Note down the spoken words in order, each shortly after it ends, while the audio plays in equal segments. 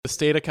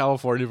State of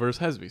California versus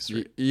Hesby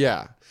Street.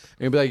 Yeah. And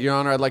he'd be like, Your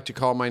Honor, I'd like to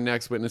call my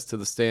next witness to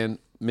the stand,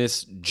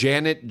 Miss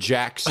Janet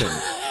Jackson.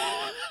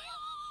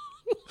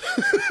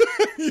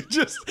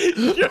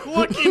 You're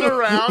looking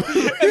around,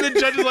 and the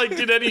judge is like,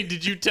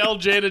 did you tell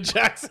Janet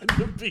Jackson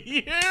to be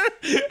here?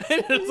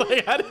 And it's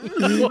like, I didn't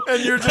know.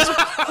 And you're just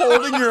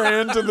holding your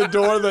hand to the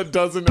door that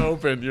doesn't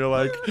open. You're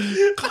like,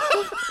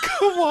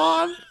 come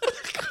on.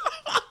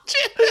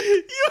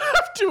 You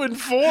have to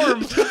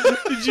inform.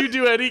 Did you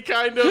do any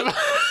kind of...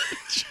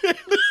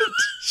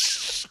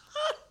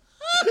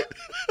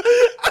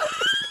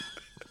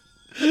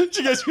 Did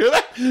you guys hear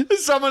that?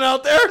 Is someone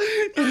out there?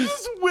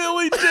 Just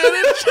Willie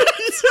Janet Jackson.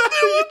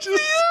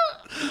 Just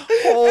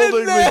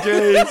holding the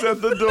gaze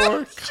at the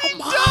door.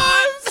 Come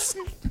on.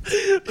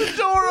 The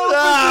door opens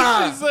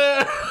and she's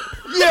there.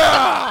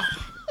 Yeah.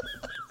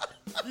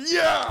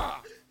 Yeah.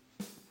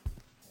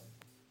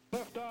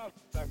 Lift off.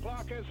 The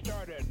clock has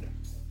started.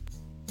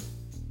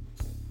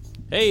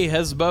 Hey,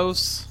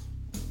 Hesbos.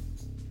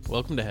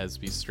 Welcome to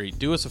Hesby Street.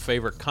 Do us a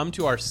favor. Come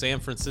to our San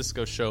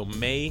Francisco show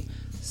May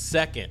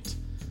 2nd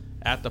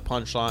at the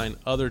Punchline.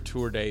 Other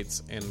tour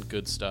dates and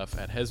good stuff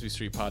at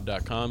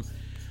HesbyStreetPod.com.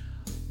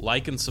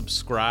 Like and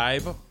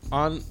subscribe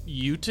on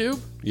YouTube.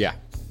 Yeah.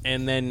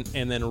 And then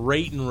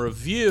rate and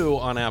review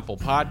on Apple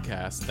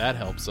Podcasts. That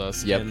helps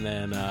us. Yep. And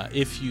then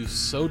if you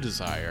so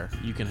desire,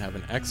 you can have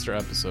an extra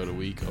episode a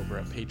week over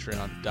at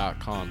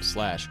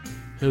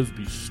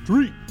patreon.com/Hesby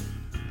Street.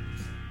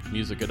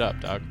 Music it up,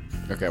 dog.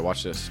 Okay,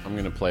 watch this. I'm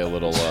going to play a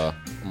little, oh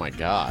my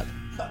God.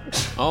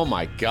 Oh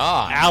my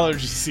God.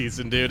 Allergy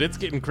season, dude. It's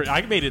getting crazy.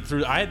 I made it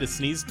through. I had to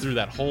sneeze through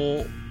that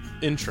whole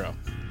intro.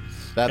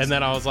 And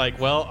then I was like,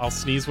 well, I'll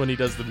sneeze when he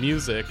does the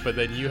music, but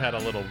then you had a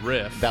little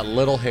riff. That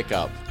little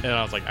hiccup. And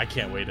I was like, I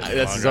can't wait any longer.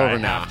 This is over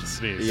now. I have to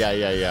sneeze. Yeah.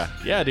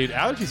 Yeah, dude,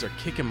 allergies are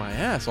kicking my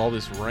ass. All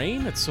this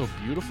rain, it's so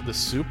beautiful. The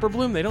super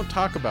bloom, they don't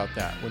talk about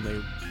that when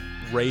they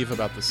rave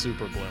about the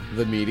super bloom.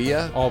 The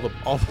media? All the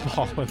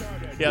pollen.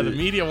 Yeah, the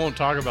media won't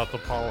talk about the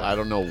pollen. I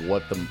don't know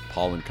what the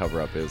pollen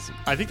cover-up is.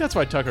 I think that's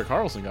why Tucker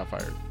Carlson got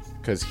fired.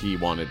 Because he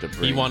wanted to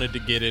bring... He wanted to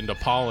get into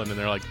pollen, and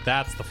they're like,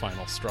 that's the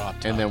final straw.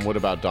 And then what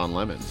about Don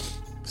Lemon?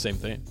 Same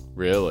thing.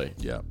 Really?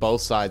 Yeah.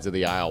 Both sides of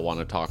the aisle want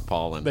to talk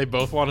pollen. They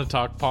both want to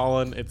talk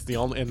pollen. It's the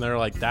only... And they're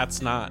like,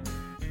 that's not...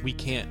 We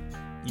can't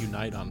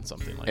unite on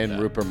something like that.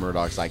 And Rupert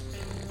Murdoch's like,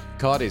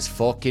 God, his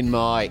fucking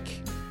mic.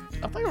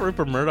 I think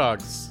Rupert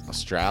Murdoch's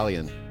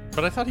Australian.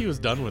 But I thought he was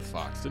done with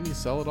Fox. Didn't he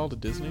sell it all to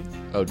Disney?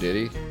 Oh, did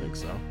he? I think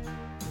so.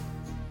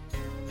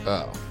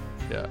 Oh.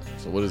 Yeah.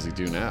 So what does he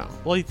do now?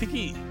 Well, I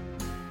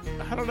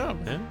don't know,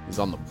 man. He's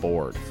on the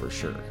board for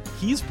sure.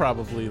 He's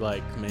probably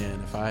like,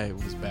 man, if I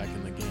was back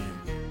in the game,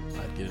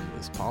 I'd get into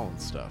this pollen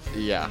stuff.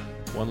 Yeah.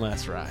 One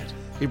last ride.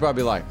 He'd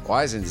probably be like,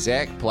 why hasn't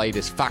Zack played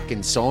his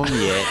fucking song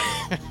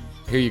yet?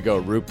 Here you go,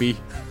 Rupee.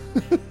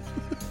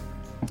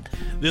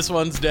 This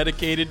one's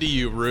dedicated to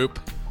you, Roop.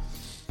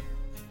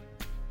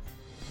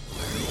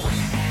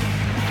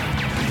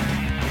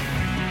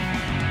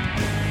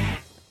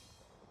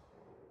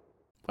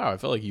 Wow, I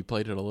felt like you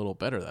played it a little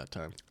better that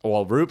time.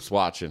 Well, Roop's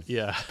watching.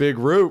 Yeah. Big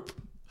Roop.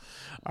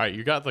 All right,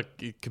 you got the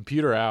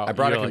computer out. I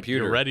brought a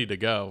computer. You're ready to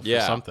go for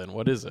something.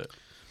 What is it?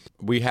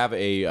 We have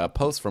a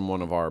post from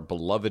one of our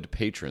beloved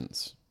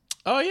patrons.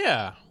 Oh,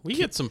 yeah. We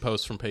get some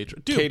posts from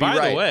patrons. Dude, Katie by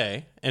Wright. the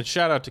way, and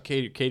shout out to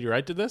Katie. Katie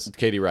Wright did this?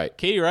 Katie Wright.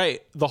 Katie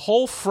Wright. The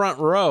whole front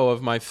row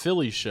of my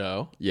Philly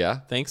show.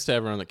 Yeah. Thanks to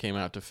everyone that came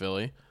out to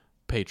Philly.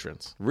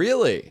 Patrons.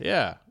 Really?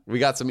 Yeah. We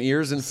got some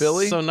ears in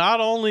Philly? So not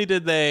only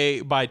did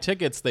they buy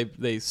tickets,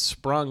 they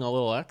sprung a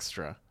little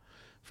extra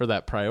for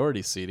that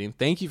priority seating.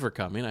 Thank you for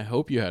coming. I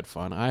hope you had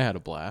fun. I had a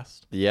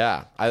blast.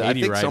 Yeah. I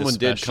Katie think Wright someone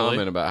did especially.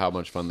 comment about how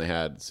much fun they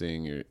had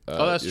seeing your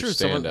Oh, that's your true.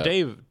 Someone,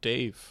 stand-up.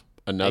 Dave.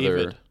 Another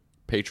David.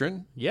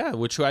 patron? Yeah,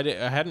 which I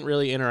hadn't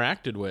really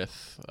interacted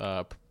with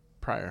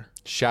prior.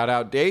 Shout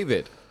out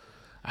David.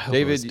 I hope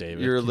it was David,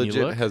 David. you're a Can you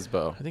legit look?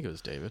 Hesbo. I think it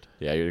was David.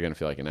 Yeah, you're going to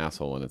feel like an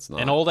asshole when it's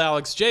not. And old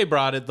Alex J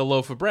brought it the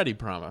loaf of bread he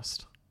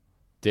promised.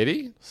 Did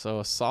he? So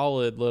a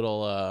solid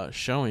little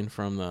showing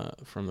from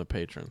the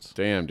patrons.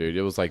 Damn, dude.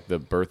 It was like the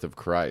birth of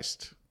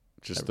Christ.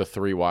 Just the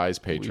three wise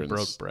patrons. We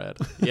broke bread.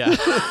 Yeah.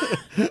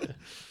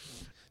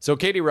 So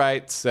Katie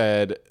Wright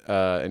said,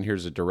 and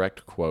here's a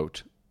direct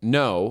quote,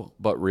 "No,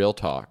 but real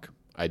talk.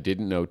 I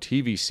didn't know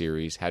TV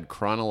series had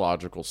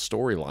chronological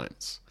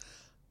storylines,"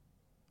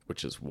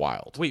 which is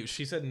wild. Wait,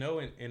 she said no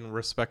in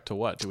respect to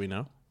what? Do we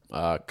know?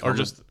 Or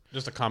Comment-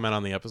 just a comment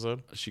on the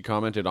episode? She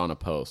commented on a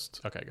post.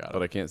 Okay, got it.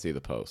 But I can't see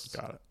the post.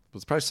 Got it. It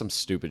was probably some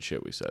stupid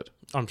shit we said.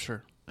 I'm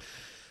sure.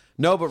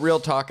 No, but real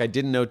talk, I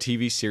didn't know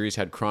TV series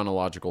had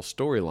chronological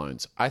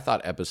storylines. I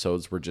thought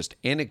episodes were just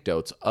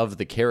anecdotes of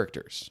the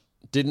characters.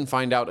 Didn't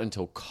find out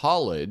until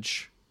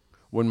college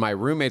when my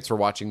roommates were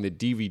watching the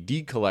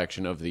DVD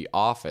collection of The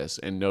Office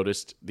and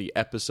noticed the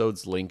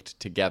episodes linked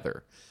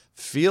together.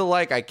 Feel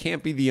like I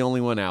can't be the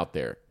only one out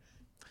there.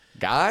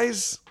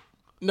 Guys,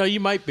 No, you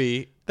might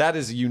be. that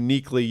is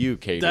uniquely you,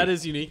 Katie. That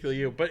is uniquely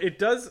you. But it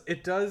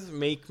does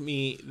make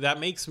me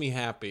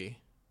happy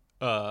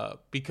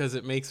because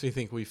it makes me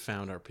think we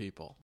found our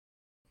people.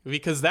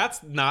 because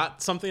that's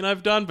not something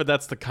I've done, but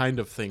that's the kind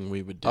of thing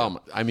we would do.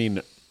 I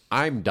mean,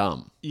 I'm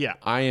dumb. Yeah.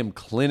 I am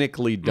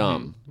clinically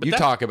dumb. But You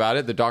talk about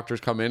it. The doctors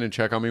come in and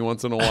check on me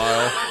once in a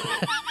while.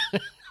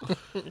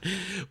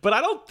 But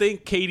I don't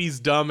think Katie's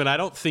dumb, and I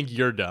don't think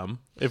you're dumb,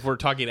 if we're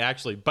talking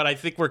actually. But I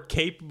think we're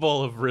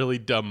capable of really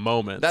dumb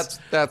moments.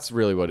 That's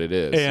really what it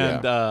is.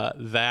 And yeah.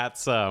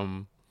 That's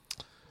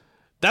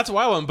a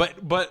wild one.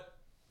 But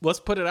let's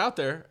put it out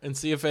there and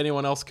see if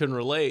anyone else can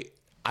relate.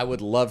 I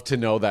would love to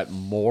know that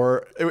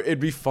more.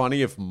 It'd be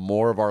funny if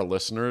more of our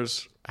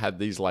listeners had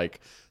these like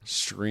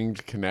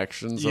stringed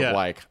connections of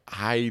like,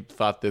 I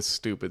thought this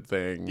stupid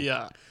thing.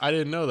 Yeah, I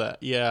didn't know that.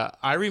 Yeah,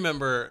 I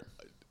remember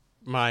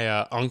my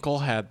uncle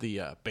had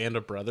the Band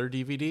of Brother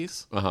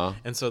DVDs.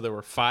 And so there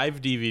were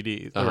 5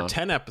 DVDs. There were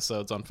 10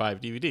 episodes on 5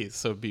 DVDs.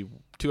 So it'd be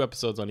 2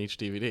 episodes on each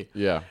DVD.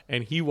 Yeah.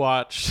 And he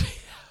watched,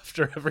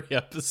 after every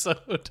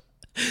episode,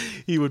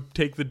 he would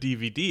take the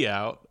DVD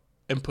out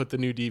and put the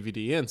new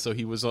DVD in. So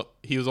he was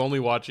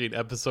only watching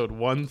episode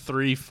 1,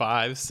 3,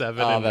 5,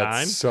 7, and 9.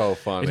 That's so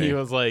funny. And he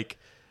was like,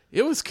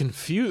 it was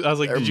confused. I was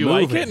like, did you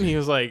like it? And he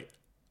was like,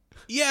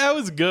 yeah, it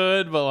was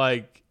good, but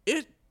like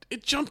it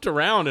jumped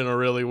around in a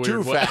really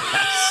weird way. Too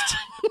fast.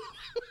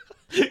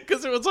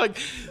 Because it was like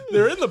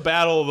they're in the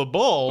Battle of the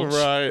Bulge,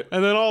 right?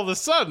 And then all of a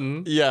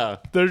sudden,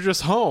 they're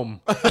just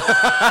home. I'm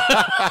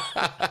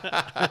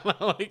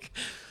like,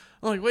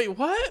 wait,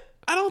 what?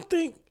 I don't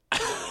think.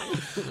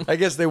 I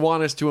guess they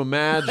want us to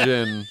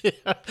imagine,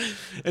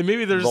 and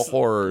maybe there's the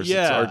horrors.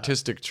 It's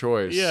artistic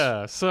choice.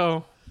 Yeah,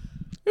 so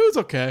it was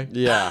okay.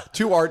 Yeah,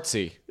 too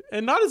artsy,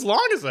 and not as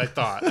long as I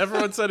thought.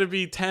 Everyone said it'd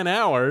be 10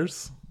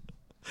 hours.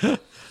 I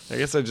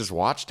guess I just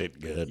watched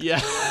it good. Yeah.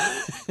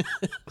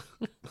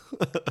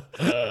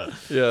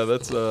 Yeah,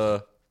 that's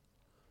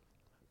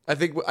I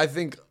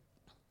think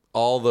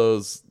all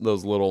those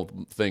little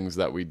things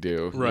that we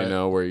do, right, you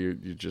know, where you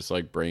just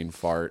like brain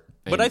fart.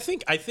 But I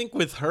think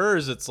with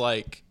hers it's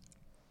like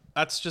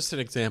that's just an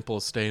example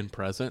of staying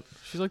present.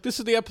 She's like, this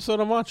is the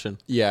episode I'm watching.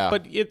 Yeah.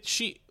 But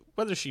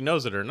whether she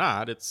knows it or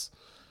not,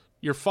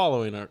 you're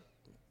following her.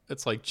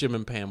 It's like Jim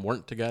and Pam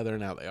weren't together,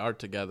 now they are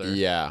together.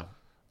 Yeah.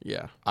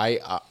 Yeah.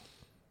 I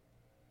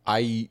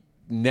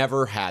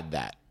never had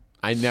that.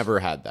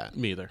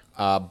 Me either.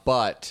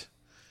 But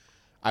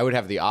I would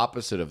have the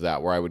opposite of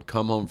that, where I would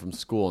come home from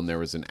school and there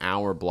was an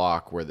hour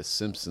block where The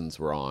Simpsons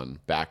were on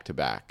back to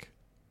back.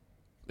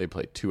 They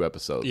played 2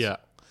 episodes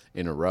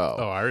in a row.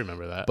 Oh, I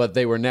remember that. But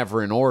they were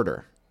never in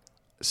order.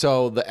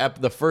 So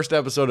the first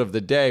episode of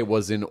the day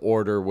was in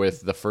order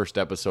with the first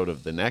episode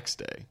of the next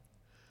day.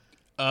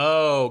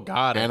 Oh,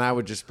 got it. And I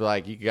would just be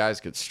like, you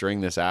guys could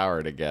string this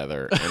hour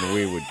together and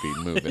we would be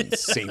moving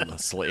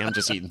seamlessly. I'm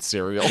just eating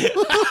cereal.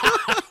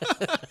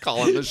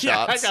 Calling the shots.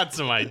 Yeah, I got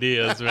some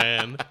ideas,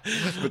 man.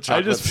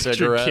 I just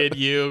picture kid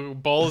you,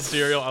 bowl of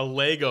cereal, a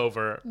leg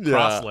over,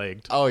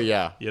 cross-legged. Oh,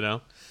 yeah. You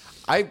know?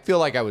 I feel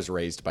like I was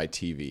raised by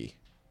TV.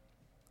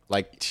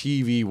 Like,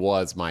 TV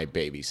was my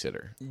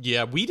babysitter.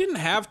 Yeah, we didn't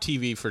have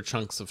TV for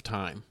chunks of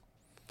time.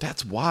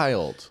 That's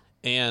wild.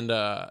 And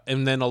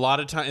then a lot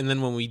of time, and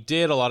then when we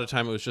did, a lot of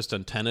time it was just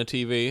antenna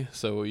TV.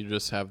 So we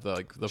just have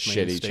the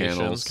shitty main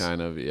channels,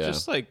 kind of, yeah.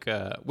 Just like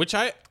which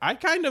I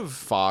kind of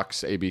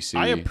Fox, ABC.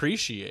 I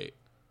appreciate,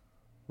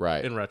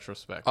 right, in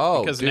retrospect.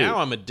 Oh, because now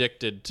I'm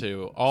addicted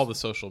to all the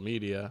social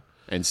media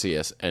and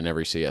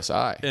every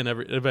CSI and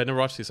I never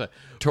watched CSI.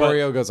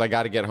 Torio goes, I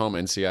got to get home.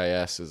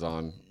 NCIS is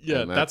on.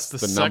 Yeah, that's the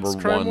sex number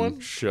crime one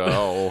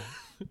show.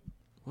 What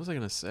was I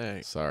gonna say?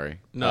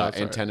 Sorry, no,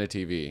 antenna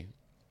TV.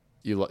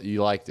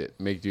 You liked it.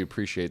 Made you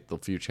appreciate the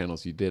few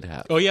channels you did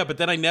have. Oh yeah, but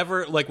then I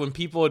never like when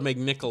people would make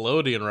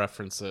Nickelodeon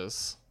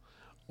references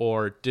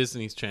or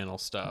Disney's Channel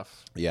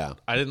stuff. Yeah,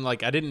 I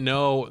didn't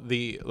know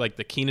the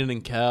Keenan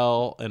and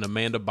Kel and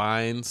Amanda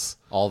Bynes.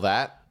 All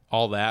that.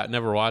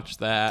 Never watched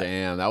that.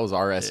 Damn, that was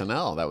our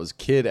SNL. That was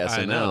Kid SNL.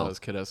 I know, that was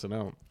Kid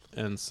SNL.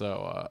 And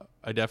so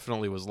I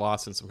definitely was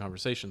lost in some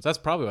conversations. That's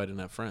probably why I didn't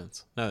have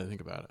friends, now that I think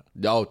about it.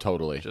 Oh,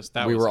 totally. Just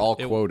we were all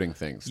quoting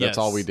things. That's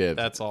all we did.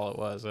 That's all it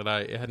was. And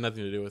it had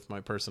nothing to do with my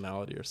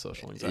personality or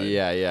social anxiety.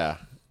 Yeah.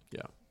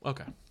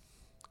 Okay.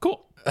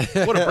 Cool.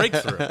 What a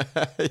breakthrough.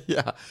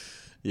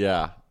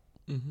 Yeah.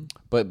 Mm-hmm.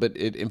 But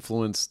it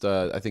influenced,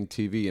 I think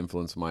TV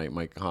influenced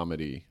my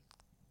comedy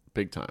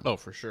big time. Oh,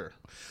 for sure.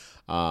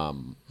 I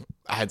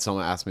had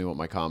someone ask me what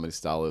my comedy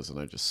style is, and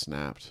I just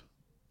snapped.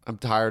 I'm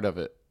tired of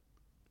it.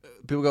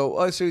 People go,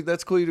 oh, so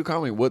that's cool you do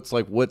comedy.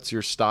 What's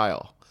your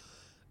style?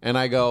 And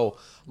I go,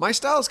 my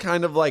style is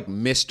kind of like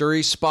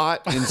Mystery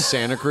Spot in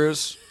Santa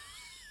Cruz.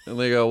 And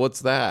they go,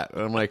 what's that?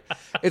 And I'm like,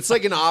 it's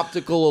like an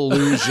optical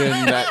illusion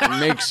that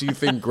makes you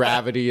think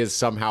gravity is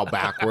somehow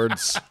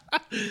backwards.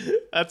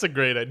 That's a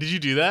great idea. Did you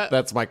do that?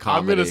 That's my comedy.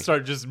 I'm going to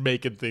start just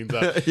making things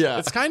up. Yeah.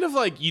 It's kind of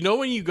like, you know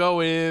when you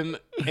go in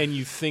and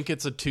you think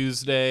it's a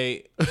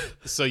Tuesday,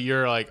 so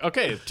you're like,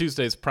 okay,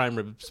 Tuesday's prime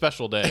rib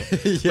special day.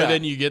 Yeah. But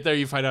then you get there,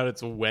 you find out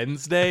it's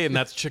Wednesday, and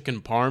that's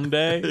chicken parm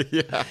day.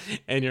 Yeah.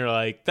 And you're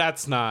like,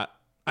 that's not,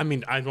 I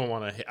mean, I don't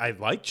want to, I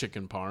like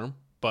chicken parm,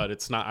 but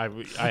it's not,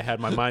 I had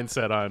my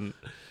mindset on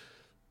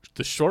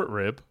the short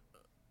rib.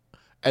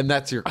 and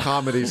that's your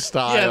comedy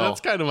style. Yeah,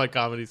 that's kind of my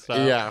comedy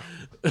style. Yeah.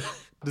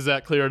 Does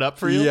that clear it up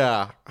for you?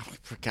 Yeah. I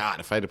forgot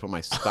if I had to put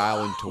my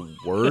style into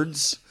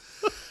words.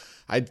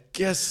 I'd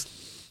guess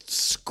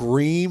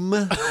scream,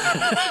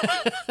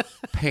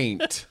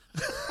 paint.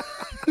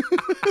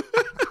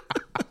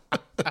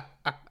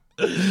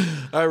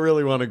 I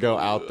really want to go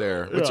out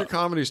there. What's your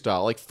comedy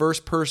style? Like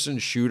first person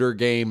shooter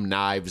game,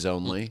 knives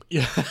only.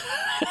 Yeah.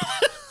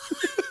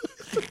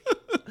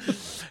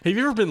 Have you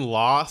ever been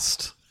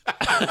lost?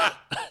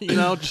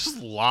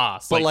 Just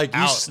lost. But like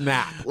you out.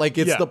 snap. Like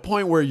it's the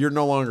point where you're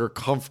no longer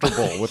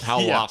comfortable with how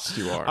lost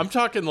you are. I'm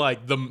talking like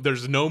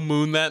there's no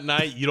moon that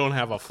night. You don't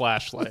have a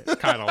flashlight.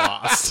 Kind of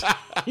lost.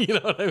 You know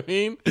what I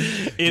mean?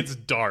 It's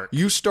dark.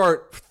 You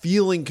start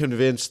feeling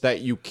convinced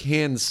that you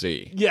can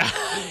see. Yeah.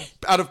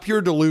 Out of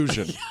pure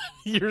delusion.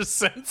 Your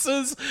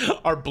senses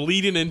are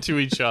bleeding into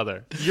each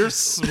other. You're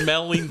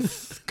smelling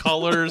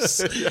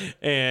colors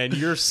and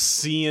you're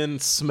seeing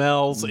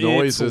smells.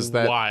 Noises it's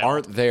that wild.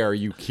 aren't there,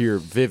 you hear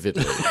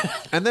vividly.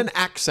 And then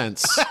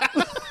accents.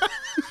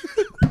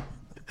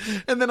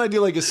 And then I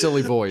do like a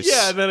silly voice.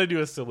 Yeah, and then I do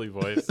a silly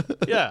voice.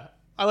 Yeah.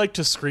 I like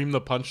to scream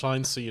the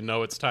punchline so you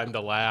know it's time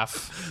to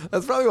laugh.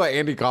 That's probably why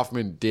Andy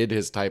Kaufman did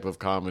his type of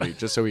comedy,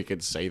 just so he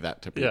could say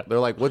that to people. Yeah. They're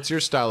like, what's your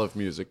style of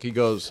music? He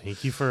goes,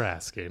 Thank you for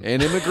asking.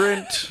 an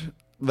immigrant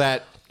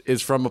that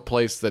is from a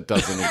place that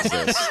doesn't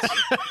exist.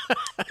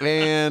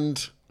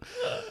 And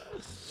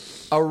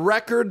a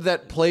record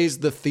that plays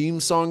the theme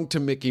song to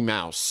Mickey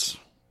Mouse.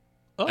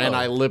 Oh. And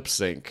I lip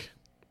sync.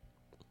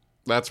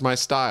 That's my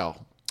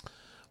style.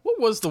 What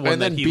was the one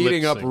And that then he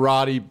beating up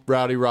lip-synced?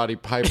 Roddy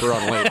Piper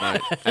on late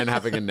night and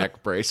having a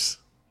neck brace.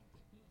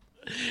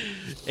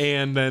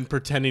 And then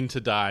pretending to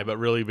die, but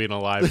really being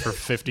alive for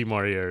 50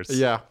 more years.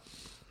 Yeah.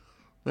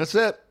 That's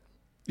it.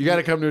 You got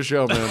to come to a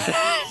show, man.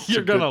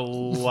 You're going to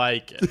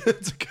like it.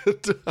 It's a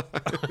good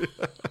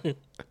time.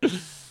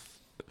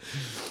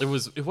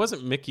 It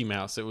wasn't Mickey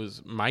Mouse. It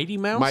was Mighty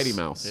Mouse? Mighty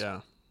Mouse.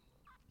 Yeah.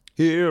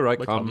 Here I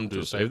Come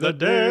to save the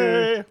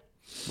day.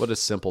 What a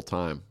simple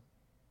time.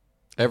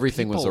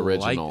 Everything was People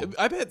original. like-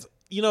 I bet,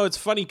 it's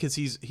funny because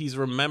he's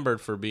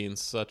remembered for being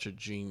such a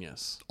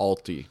genius.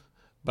 Alty.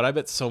 But I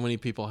bet so many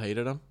people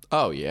hated him.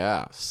 Oh,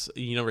 yeah.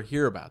 You never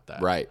hear about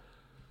that. Right.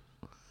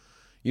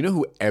 You know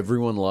who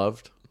everyone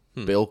loved?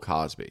 Bill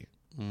Cosby.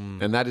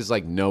 And that is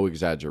like no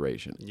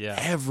exaggeration. Yeah.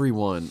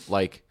 Everyone,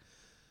 like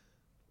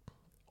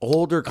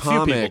older few people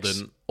comics.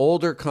 didn't.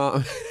 Older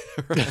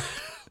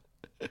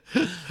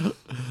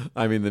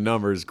I mean, the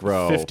numbers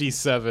grow.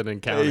 57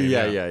 and counting.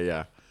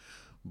 Yeah.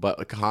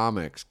 But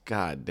comics,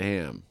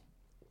 goddamn.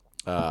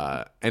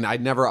 And I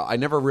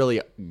never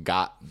really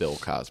got Bill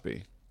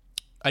Cosby.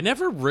 I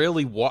never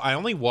really I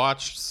only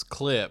watched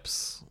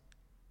clips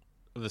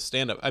of the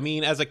stand-up. I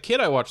mean, as a kid,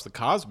 I watched The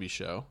Cosby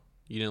Show.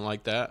 You didn't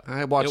like that?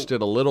 I watched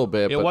it a little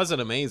bit. It but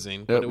wasn't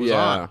amazing, but it was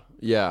on.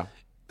 Yeah.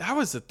 That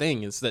was the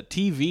thing, is that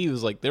TV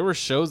was like, there were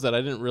shows that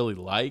I didn't really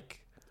like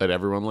That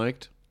everyone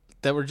liked?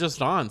 that were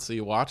just on, so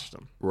you watched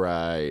them.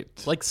 Right.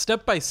 Like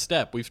Step by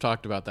Step, we've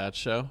talked about that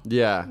show.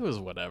 Yeah. It was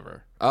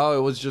whatever. Oh,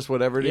 it was just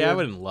whatever to Yeah, I you?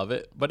 wouldn't love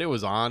it, but it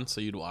was on, so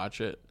you'd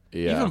watch it.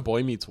 Yeah. Even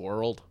Boy Meets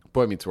World.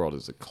 Boy Meets World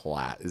is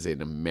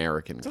an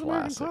American It's an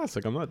American classic.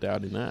 classic. I'm not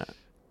doubting that.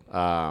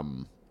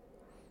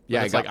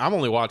 Yeah, It's like, I'm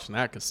only watching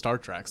that because Star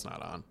Trek's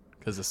not on,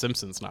 because The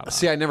Simpsons not on.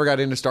 See, I never got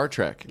into Star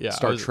Trek. Yeah,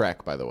 Star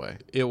Trek, by the way.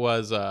 It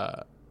was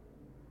the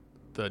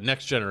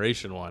Next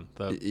Generation one.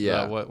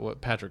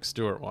 What Patrick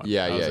Stewart one.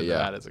 I was into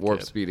that as a Warp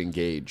kid. Speed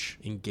Engage.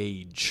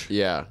 Engage.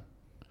 Yeah.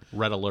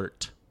 Red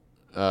Alert.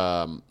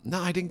 No,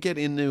 I didn't get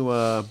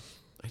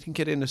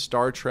into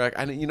Star Trek.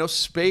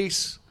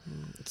 Space.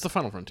 It's the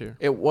Final Frontier.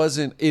 It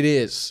wasn't. It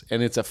is,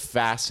 and it's a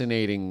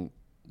fascinating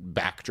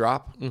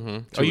backdrop.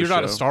 Oh, you're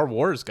not a Star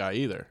Wars guy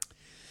either.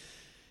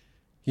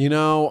 You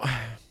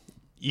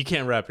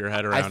can't wrap your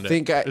head around I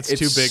think it. It's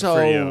too big so,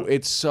 for you.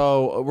 It's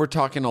so. We're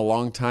talking a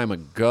long time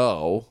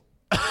ago,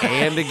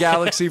 and a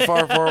galaxy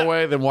far, far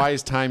away. Then why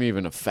is time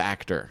even a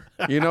factor?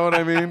 You know what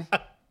I mean?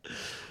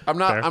 I'm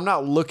not. Fair. I'm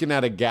not looking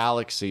at a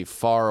galaxy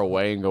far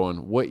away and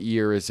going, "What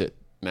year is it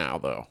now?"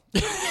 Though.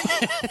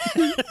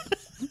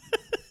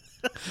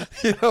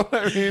 You know what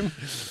I mean?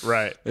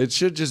 Right. It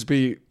should just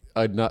be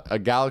a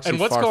galaxy. And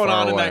what's far, going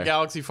far on away. in that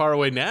galaxy far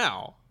away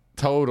now?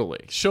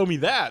 Totally. Show me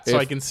that so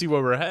If- I can see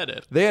where we're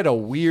headed. They had a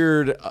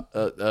weird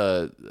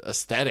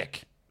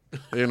aesthetic.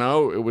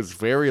 It was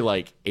very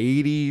like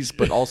 80s,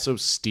 but also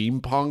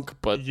steampunk,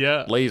 but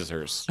Yeah.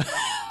 lasers.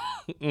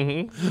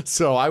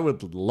 So I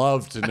would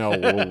love to know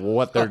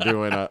what they're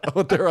doing,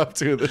 what they're up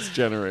to this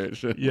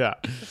generation. Yeah.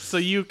 So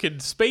you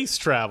could space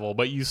travel,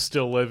 but you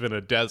still live in a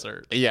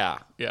desert. Yeah.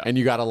 Yeah. And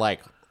you got to like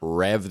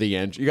rev the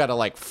engine. You got to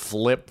like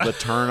flip the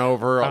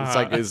turnover. It's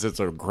like, is it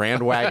a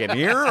Grand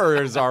Wagoneer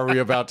or are we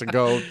about to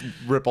go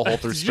rip a hole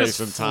through Did you space just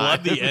and time?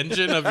 flood the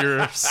engine of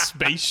your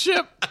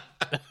spaceship?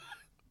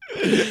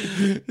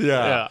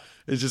 Yeah.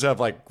 It just have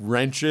like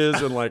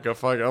wrenches and like a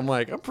fucking.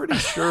 I'm pretty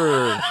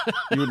sure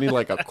you would need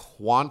like a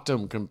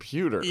quantum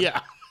computer. Yeah.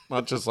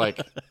 Not just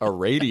like a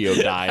radio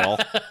dial.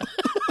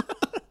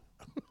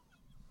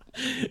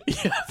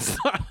 Yeah, it's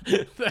not,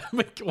 that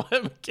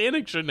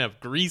mechanic shouldn't have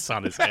grease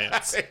on his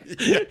hands.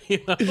 You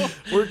know?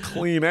 We're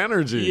clean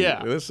energy.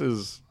 Yeah. This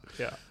is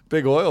Yeah.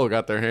 Big Oil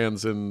got their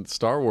hands in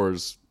Star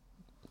Wars.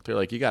 They're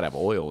like, you got to have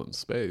oil in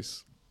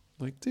space.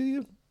 Like, do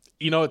you?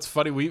 You know, it's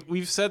funny.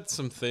 We've said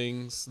some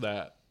things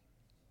that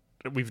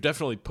we've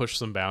definitely pushed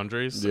some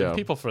boundaries. Yeah. And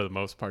people, for the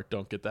most part,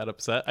 don't get that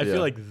upset. I Yeah.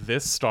 feel like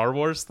this Star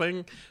Wars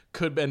thing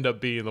could end up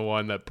being the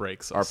one that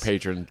breaks us. Our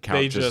patron count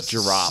They just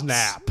just drops.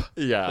 snap.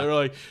 Yeah. They're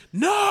like,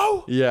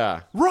 no,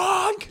 Yeah.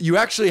 wrong. You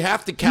actually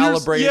have to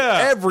calibrate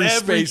every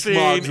space everything,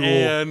 module.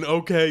 And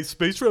okay,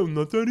 space travel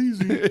not that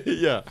easy.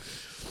 Yeah.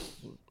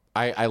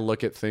 I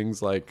look at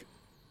things like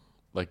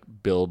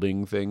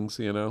building things,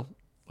 you know?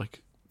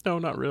 No,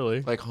 not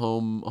really. Like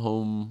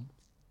home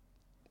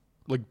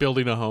Like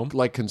building a home.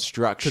 like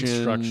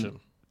construction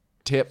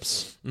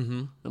tips.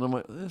 Mm-hmm. And I'm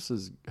like, this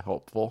is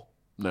helpful.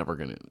 Never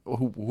gonna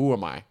who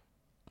am I?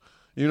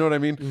 You know what I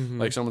mean? Mm-hmm.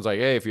 Like someone's like,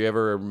 hey, if you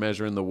ever are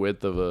measuring the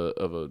width of a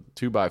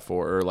 2x4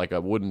 or like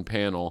a wooden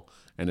panel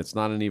and it's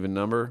not an even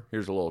number,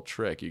 here's a little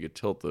trick. You could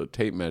tilt the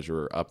tape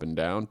measure up and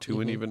down to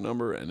Mm-hmm. an even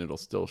number and it'll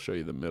still show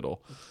you the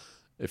middle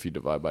if you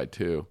divide by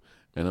 2.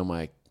 And I'm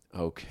like,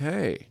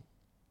 okay.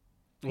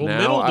 Well, Now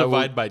middle I will-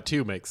 divide by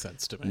 2 makes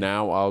sense to me.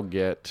 Now I'll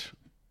get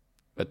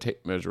a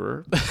tape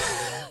measurer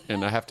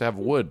and I have to have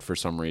wood for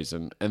some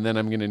reason. And then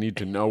I'm going to need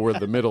to know where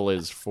the middle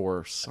is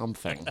for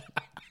something.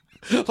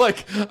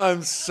 Like,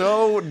 I'm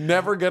so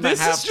never going to This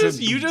have is just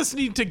to. you just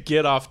need to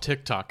get off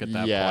TikTok at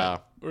that Yeah.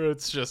 point. Where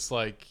it's just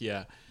like,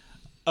 yeah.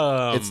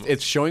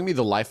 It's showing me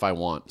the life I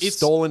want.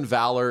 Stolen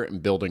valor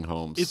and building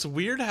homes. It's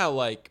weird how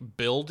like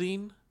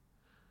building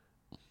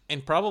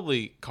and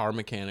probably car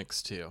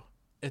mechanics too.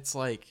 It's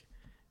like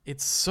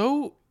it's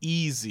so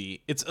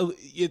easy.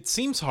 It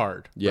seems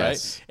hard,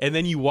 Yes. right? And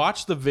then you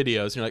watch the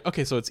videos and you're like,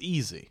 okay, so it's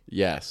easy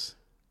Yes.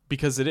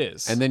 because it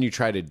is. And then you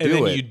try to and do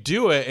then it. you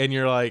do it and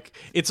you're like,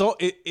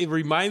 it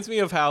reminds me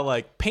of how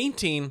like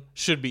painting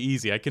should be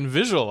easy. I can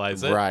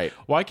visualize it. Right.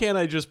 Why can't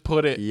I just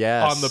put it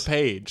Yes. on the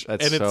page?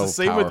 That's and it's so the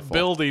same with powerful.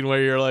 building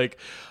where you're like,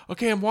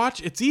 okay,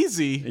 it's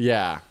easy.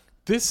 Yeah.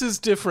 This is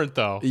different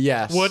though.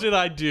 Yes. What did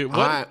I do?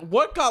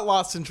 What got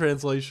lost in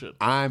translation?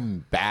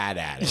 I'm bad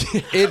at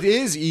it. It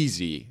is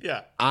easy.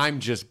 Yeah. I'm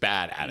just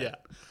bad at it.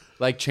 Yeah.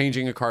 Like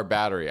changing a car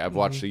battery. I've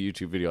watched a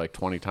YouTube video like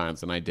 20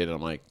 times and I did it.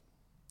 I'm like,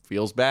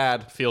 feels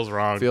bad. Feels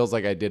wrong. Feels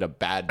like I did a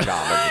bad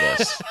job of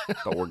this,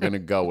 but we're going to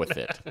go with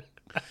it.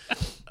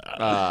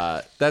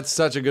 That's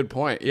such a good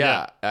point.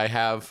 Yeah.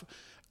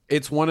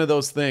 It's one of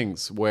those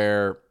things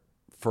where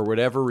for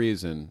whatever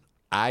reason,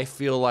 I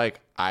feel like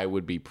I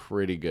would be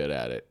pretty good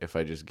at it if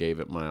I just gave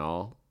it my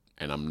all,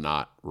 and I'm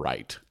not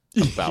right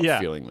about Yeah.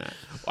 feeling that.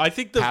 I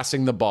think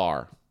Passing the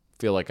bar,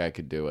 feel like I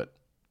could do it.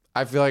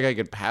 I feel like I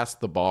could pass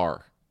the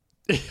bar,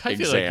 I feel like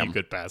exam. you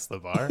could pass the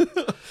bar.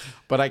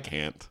 but I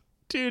can't.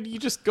 Dude, you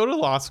just go to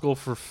law school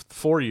for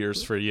 4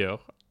 years for you.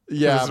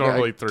 Yeah, It's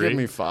normally 3. Give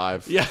me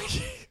 5. Yeah.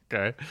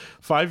 Okay.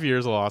 5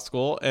 years of law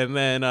school, and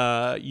then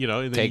and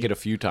then Take it a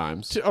few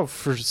times.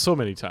 for so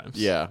many times.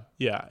 Yeah.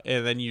 Yeah,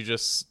 and then you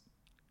just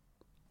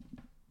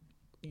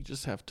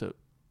have to.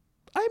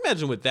 I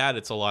imagine with that,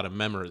 it's a lot of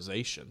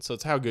memorization. So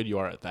it's how good you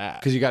are at that.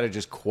 Because you got to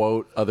just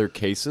quote other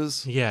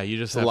cases. Yeah, you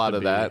just It's a have lot to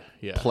of be- that.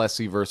 Yeah.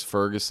 Plessy versus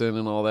Ferguson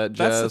and all that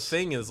jazz. That's the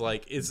thing is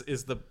like is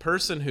the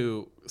person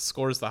who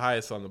scores the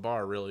highest on the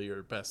bar really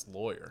your best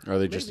lawyer? Or are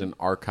they just an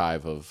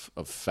archive of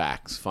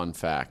facts, fun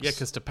facts? Yeah,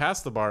 because to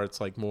pass the bar,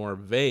 it's like more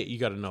vague. You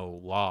got to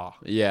know law.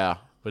 Yeah.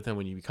 But then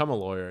when you become a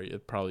lawyer,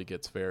 it probably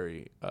gets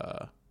very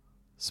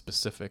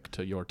specific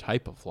to your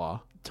type of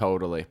law.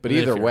 Totally. But And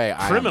if either you're way, a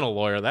criminal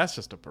lawyer, that's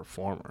just a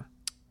performer.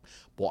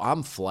 Well,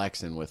 I'm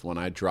flexing with when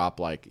I drop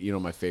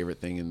my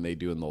favorite thing and they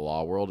do in the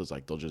law world is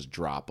like they'll just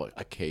drop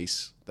a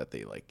case that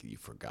they you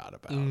forgot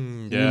about.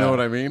 You yeah. know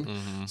what I mean?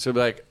 So it'll be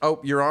like, oh,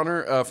 Your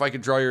Honor, if I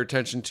could draw your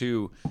attention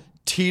to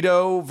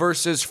Tito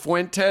versus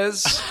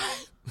Fuentes.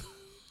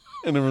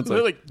 And everyone's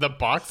They're like, like the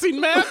boxing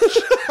match?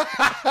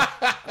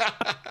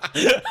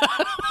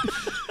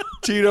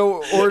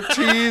 Tito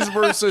Ortiz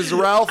versus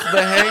Ralph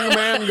the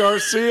Hangman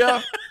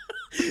Garcia.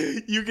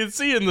 You can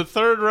see in the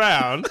third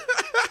round.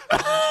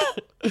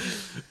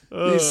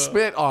 You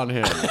spit on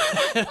him.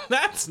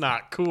 That's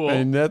not cool.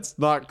 And that's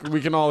not, we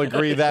can all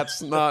agree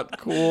that's not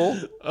cool.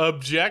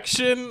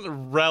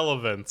 Objection,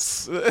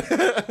 relevance.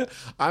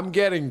 I'm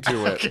getting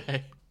to it.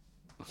 Okay.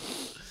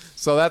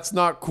 So that's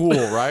not cool,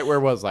 right? Where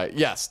was I?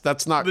 Yes,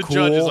 that's not The cool.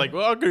 judge is like,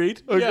 well,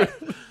 agreed. Yeah.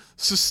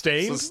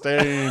 Sustained.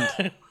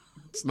 Sustained.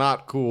 It's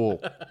not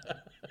cool.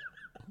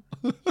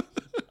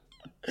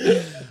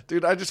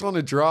 Dude, I just want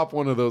to drop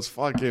one of those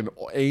fucking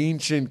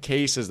ancient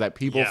cases that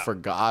people Yeah.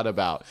 forgot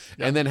about.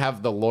 And then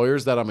have the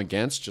lawyers that I'm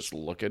against just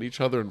look at each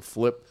other and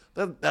flip.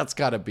 That's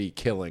got to be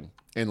killing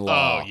in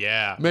law. Oh,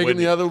 yeah. Making When-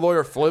 the other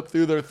lawyer flip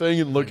through their thing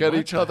and look at What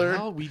each the other.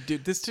 hell?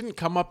 This didn't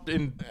come up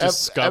in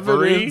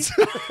Discovery.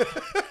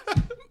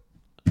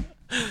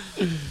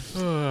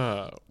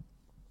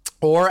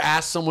 Or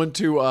ask someone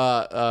to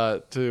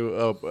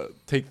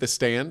take the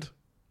stand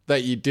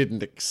that you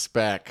didn't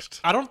expect.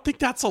 I don't think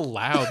that's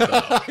allowed,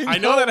 though. I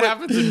know that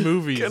happens in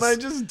movies. Can I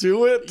just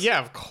do it? Yeah,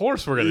 of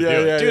course we're gonna do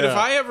it, dude. If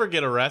I ever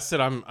get arrested,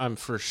 I'm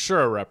for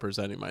sure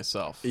representing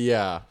myself.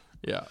 Yeah.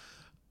 Yeah,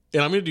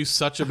 and I'm gonna do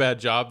such a bad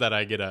job that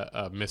I get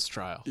a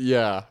mistrial.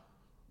 Yeah.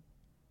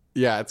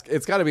 Yeah,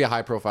 it's got to be a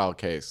high profile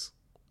case.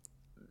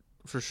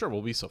 For sure,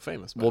 we'll be so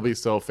famous. Man. We'll be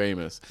so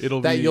famous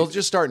It'll that be you'll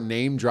just start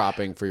name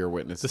dropping for your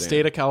witness the stand.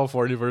 state of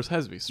California versus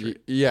Hesby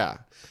Street. Yeah. And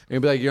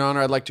you'll be like, Your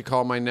Honor, I'd like to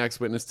call my next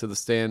witness to the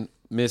stand,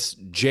 Miss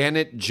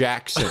Janet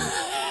Jackson.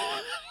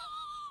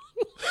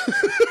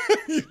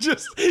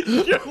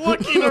 You're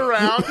looking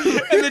around,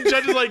 and the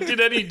judge is like,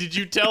 "Did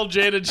you tell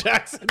Janet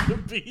Jackson to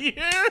be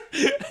here?"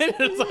 And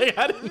it's like,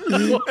 I didn't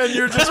know. And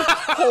you're just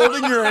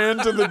holding your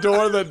hand to the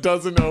door that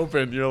doesn't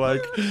open. You're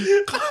like,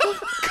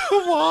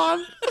 come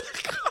on.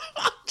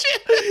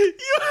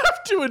 You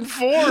have to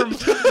inform.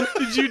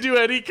 Did you do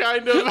any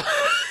kind of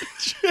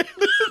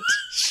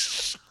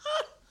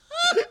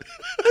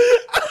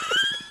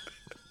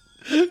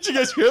Did you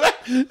guys hear that?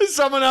 Is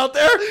someone out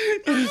there?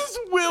 Just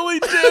Willie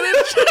Janet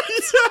Jackson?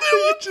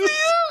 Just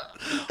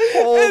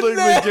holding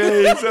the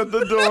gaze at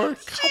the door.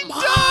 Come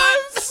on.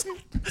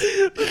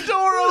 The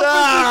door opens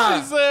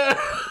and she's there.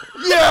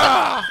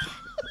 Yeah.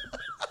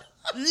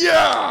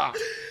 Yeah.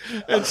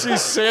 And she's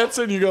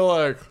Sansa and you go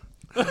like...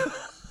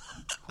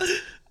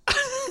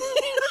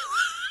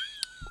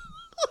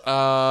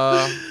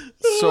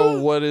 So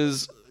what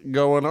is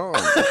going on?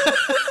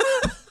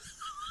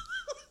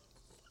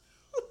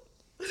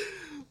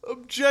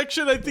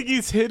 Objection, I think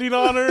he's hitting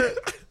on her.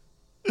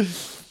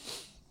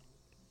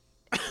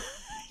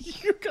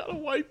 You gotta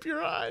wipe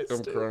your eyes.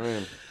 I'm dude.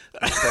 crying.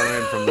 I'm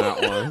crying from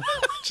that one.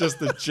 Just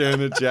the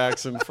Janet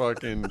Jackson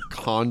fucking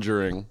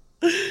conjuring.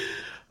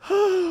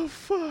 Oh,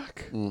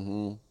 fuck.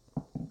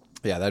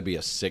 Yeah, that'd be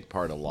a sick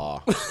part of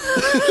law.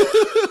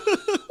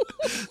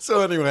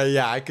 So anyway,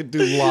 yeah, I could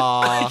do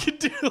law. I could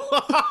do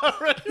law,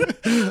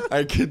 right?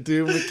 I could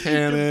do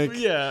mechanic.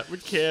 Yeah,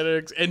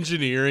 mechanics,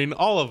 engineering,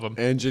 all of them.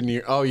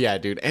 Engineer. Oh yeah,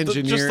 dude.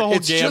 Engineer. just the whole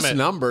it's just gamut.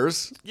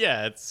 numbers.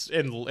 Yeah, it's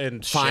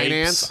and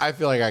Finance. shapes. I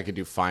feel like I could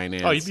do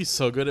finance. Oh, you'd be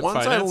so good at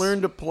Once finance. I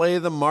learned to play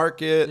the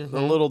market,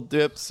 the little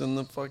dips and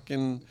the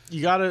fucking.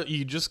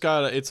 You just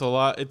gotta. It's a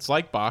lot. It's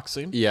like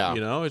boxing. Yeah.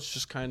 you know, it's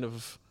just kind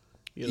of,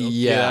 get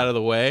Yeah. out of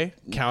the way,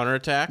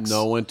 counterattacks.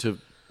 Know when to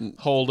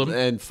hold them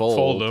and fold.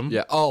 Fold them.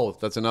 Yeah. Oh,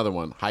 that's another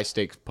one. High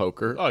stakes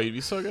poker. Oh, you'd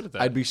be so good at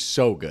that. I'd be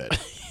so good.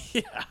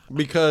 Yeah.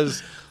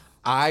 Because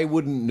I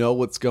wouldn't know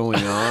what's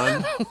going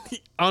on.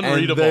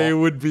 Unreadable. And they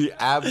would be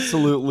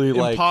absolutely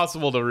like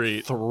impossible to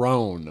read.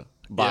 thrown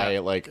by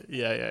like my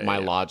yeah.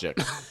 logic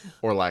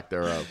or lack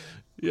thereof.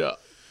 Yeah.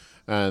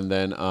 And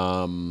then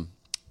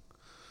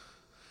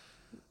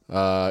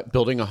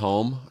building a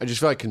home. I just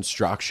feel like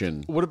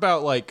construction. What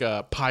about like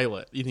a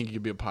pilot? You think you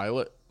could be a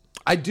pilot?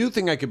 I do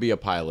think I could be a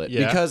pilot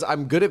Yeah. because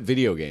I'm good at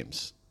video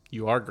games.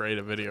 You are great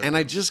at video. And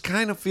I just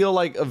kind of feel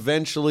like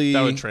eventually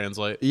that would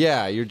translate.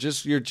 Yeah, you're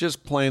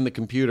just playing the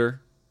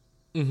computer.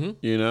 Mm-hmm.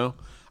 You know?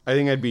 I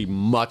think I'd be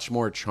much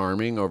more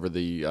charming over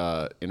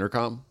the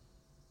intercom.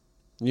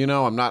 You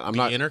know, I'm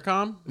not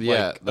Intercom?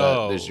 Yeah,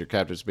 Like, there's your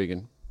captain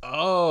speaking.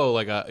 Oh,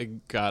 like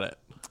got it.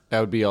 That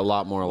would be a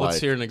lot more Let's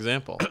like hear an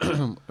example.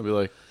 I'd be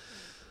like,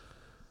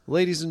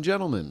 ladies and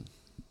gentlemen,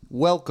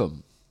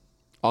 welcome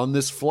on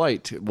this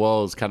flight.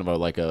 Well, it's kind of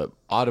like a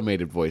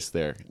automated voice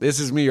there. This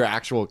is me, your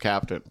actual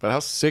captain. But how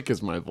sick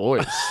is my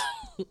voice?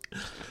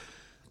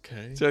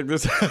 Okay. Check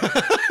this out.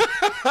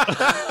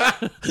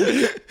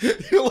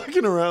 You're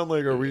looking around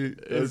like, are we...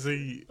 Is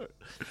he? I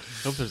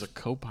hope there's a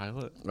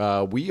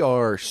co-pilot. we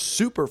are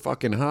super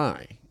fucking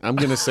high. I'm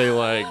going to say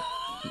like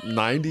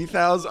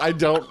 90,000. I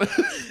don't...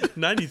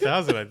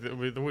 90,000.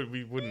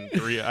 We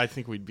wouldn't. I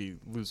think we'd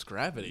lose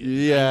gravity.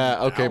 Yeah,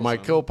 okay, my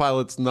 90,000.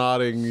 co-pilot's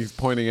nodding. He's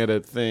pointing at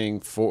a thing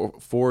for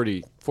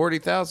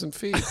 40,000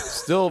 feet.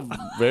 Still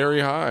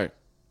very high.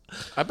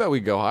 I bet we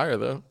go higher,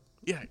 though.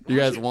 Yeah. You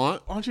guys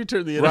want? Why don't you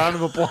turn the Round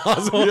of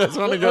applause. You guys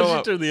want to Why go don't you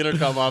up? turn the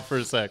intercom off for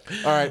a sec?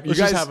 All right, you Let's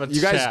just guys, have a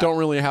you guys chat. don't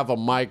really have a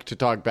mic to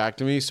talk back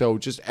to me, so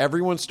just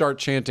everyone start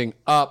chanting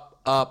up,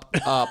 up,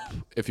 up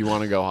if you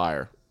want to go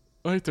higher.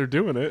 Right, they're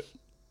doing it.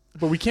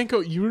 But we can't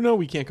go. You know,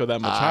 we can't go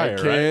that much higher,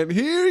 I can't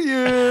hear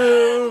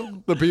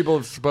you. The people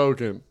have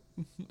spoken.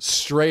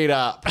 Straight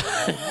up.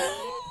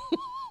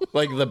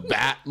 Like the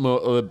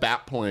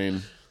bat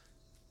plane.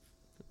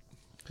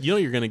 You know,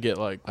 you're gonna get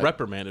like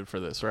reprimanded for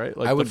this, right?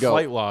 Like I would the go.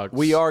 flight logs.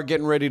 We are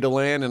getting ready to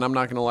land, and I'm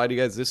not going to lie to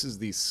you guys. This is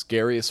the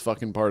scariest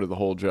fucking part of the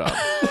whole job.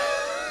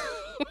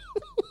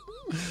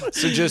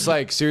 So just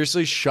like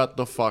seriously, shut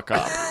the fuck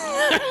up.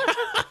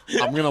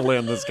 I'm going to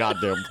land this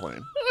goddamn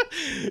plane.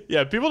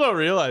 Yeah, people don't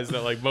realize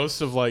that like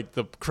most of like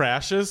the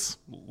crashes,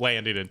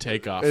 landing and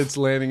takeoff. It's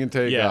landing and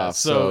takeoff. yeah.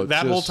 So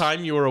that whole just-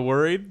 time you were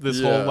worried, this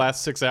Yeah. whole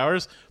last 6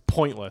 hours,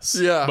 pointless.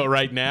 Yeah. But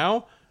right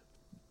now,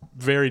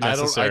 very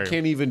necessary. I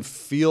can't even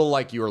feel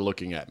like you are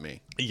looking at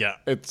me. Yeah.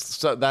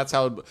 That's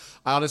how.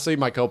 Honestly,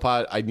 my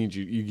co-pilot, I need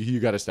you. You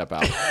got to step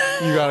out.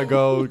 You got to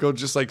go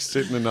just like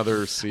sit in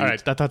another seat. All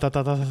right.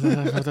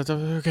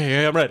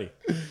 Okay, I'm ready.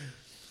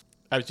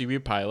 I have to be a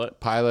pilot.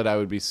 Pilot, I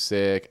would be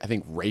sick. I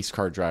think race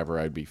car driver,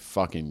 I'd be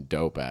fucking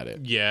dope at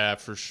it. Yeah,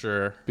 for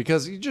sure.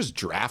 Because you're just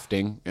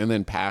drafting and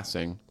then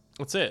passing.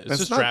 That's it. It's That's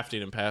just not-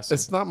 drafting and passing.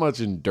 It's not much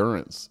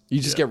endurance.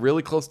 You just get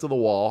really close to the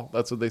wall.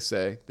 That's what they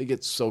say. They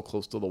get so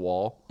close to the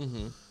wall.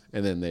 Mm-hmm.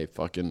 And then they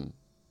fucking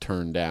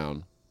turn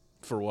down.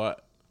 For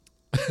what?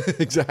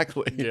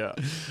 Exactly. Yeah.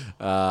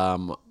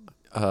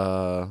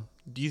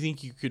 Do you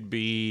think you could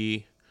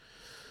be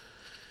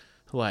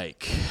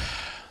like,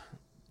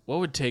 what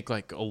would take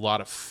like a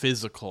lot of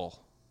physical?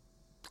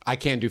 I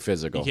can't do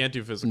physical. You can't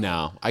do physical.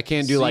 No. I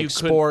can't do So you like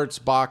couldn't- sports,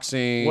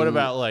 boxing. What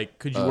about like,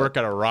 could you work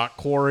at a rock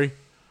quarry?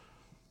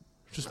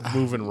 Just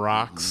moving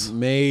rocks.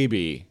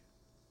 Maybe.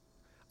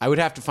 I would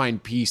have to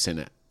find peace in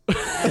it.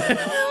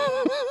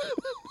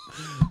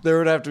 There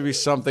would have to be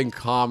something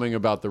calming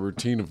about the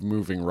routine of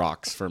moving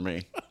rocks for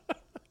me.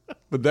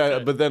 But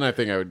then I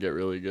think I would get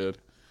really good.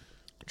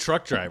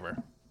 Truck driver.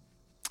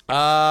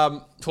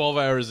 12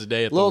 hours a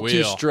day at A the little wheel.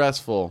 too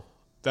stressful.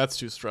 That's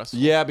too stressful.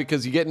 Yeah,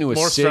 because you get into a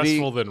More city.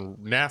 stressful than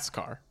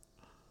NASCAR.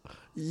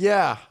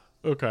 Yeah.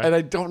 Okay. And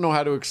I don't know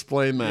how to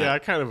explain that. Yeah, I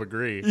kind of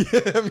agree.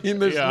 I mean,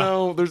 there's Yeah.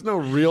 no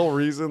real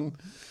reason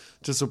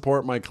to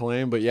support my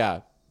claim, but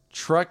yeah,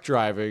 truck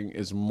driving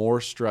is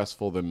more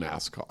stressful than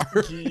NASCAR.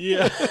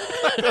 Yeah.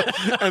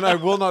 And I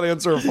will not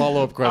answer a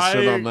follow-up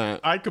question on that.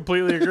 I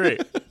completely agree.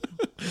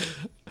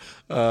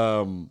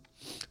 I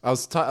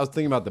was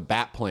thinking about the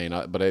bat plane,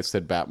 but I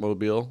said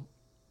Batmobile,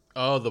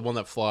 Oh, the one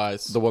that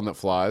flies. the one that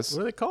flies. What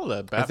do they call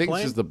that? Bat I think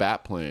plane? it's just the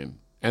bat plane,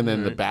 and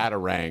then the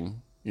Batarang.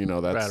 You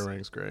know, that's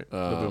Batarang's great. The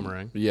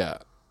boomerang. Yeah,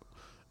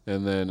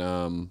 and then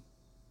And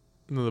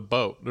then the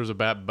boat. There's a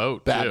bat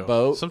boat, Bat too.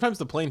 boat. Sometimes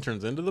the plane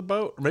turns into the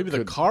boat, or maybe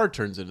the car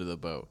turns into the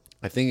boat.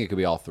 I think it could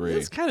be all three.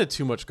 It's kind of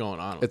too much going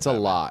on. with It's a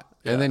Batman. lot,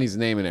 and then he's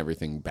naming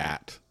everything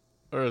Bat.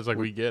 Or it's like,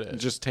 we get it.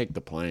 Just take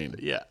the plane.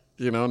 Yeah.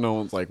 You know, no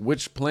one's like,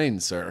 which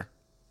plane, sir?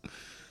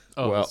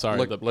 Oh, Well, sorry.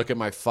 look at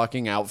my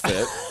fucking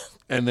outfit,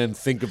 and then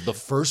think of the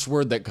first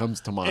word that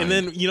comes to mind. And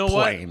then, you know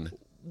plane.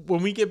 what?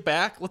 When we get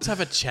back, let's have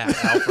a chat,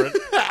 Alfred.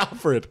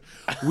 Alfred,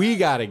 we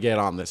got to get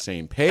on the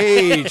same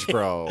page,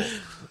 bro.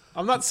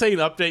 I'm not saying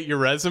update your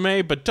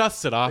resume, but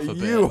dust it off a bit.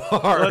 You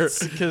are.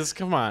 Because,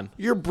 come on.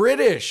 You're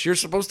British. You're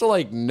supposed to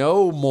like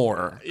know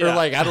more, Yeah. or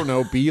like I don't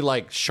know, be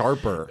like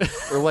sharper,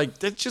 or like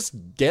just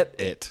get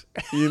it.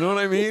 You know what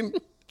I mean?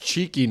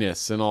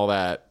 Cheekiness and all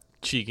that,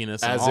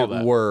 Cheekiness and as all it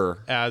that. were.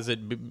 As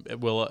it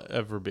will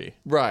ever be.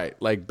 Right,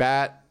 like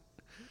bat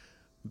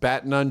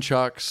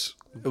nunchucks.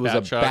 It was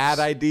Bat a chucks. bad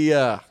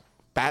idea.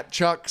 Bat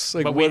chucks.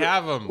 Like, But we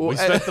have them. We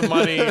spent the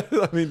money,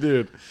 I mean,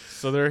 dude,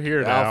 so they're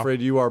here now.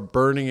 Alfred, you are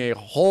burning a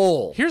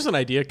hole. Here's an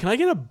idea. Can I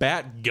get a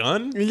bat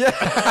gun? Yeah,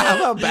 how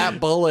about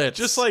bat bullets?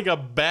 Just like a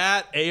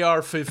bat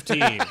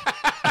AR-15.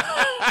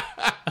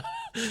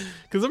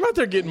 Because I'm out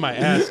there getting my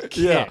ass kicked.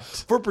 yeah,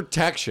 for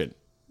protection.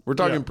 We're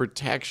talking Yeah.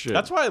 protection.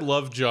 That's why I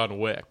love John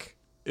Wick.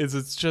 He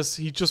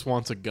just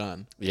wants a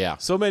gun. yeah.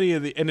 So many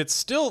of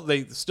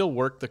they still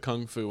work the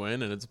kung fu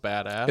in, and it's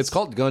badass. It's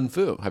called gun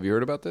fu. Have you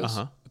heard about this?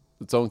 Uh-huh.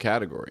 Its own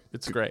category.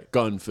 It's great.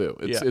 Gun fu.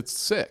 Yeah. It's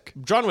sick.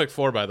 John Wick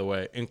 4, by the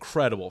way,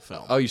 incredible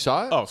film. Oh, you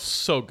saw it? Oh,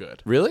 so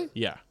good. Really?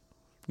 Yeah.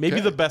 Maybe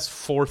Okay. the best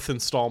fourth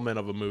installment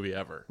of a movie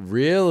ever.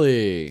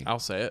 Really? I'll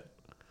say it.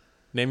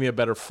 Name me a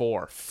better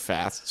 4.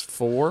 Fast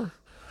 4?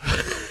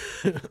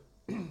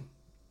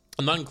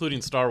 I'm not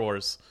including Star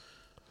Wars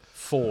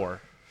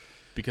 4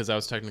 because I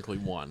was technically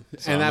 1.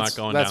 So And I'm that's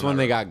not going that's down when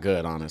that they road. got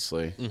good,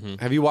 honestly. Mm-hmm.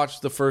 Have you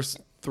watched the first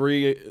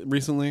 3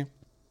 recently?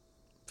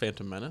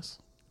 Phantom Menace.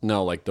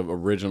 No, like the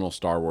original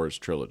Star Wars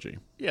trilogy.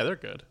 Yeah, they're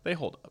good. They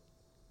hold up.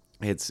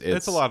 It's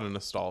It's a lot of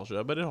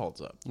nostalgia, but it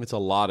holds up. It's a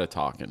lot of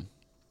talking.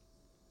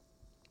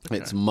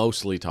 It's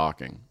mostly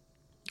talking.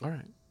 All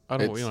right. I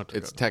don't. We don't have to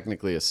It's go.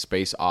 technically a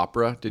space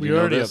opera. Did We you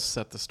know already this?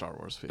 upset the Star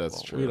Wars people.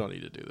 That's true. We don't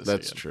need to do this.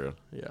 That's again. true.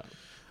 Yeah.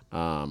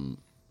 Um,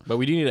 But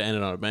we do need to end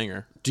it on a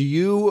banger. do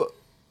you?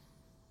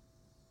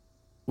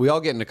 We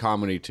all get into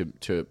comedy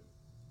to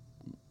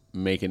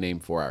make a name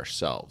for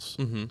ourselves.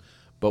 Mm-hmm.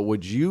 But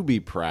would you be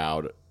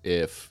proud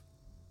if,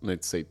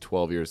 let's say,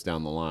 12 years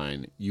down the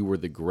line, you were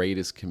the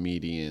greatest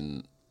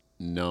comedian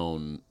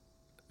known?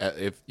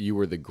 If you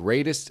were the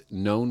greatest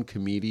known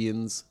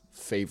comedian's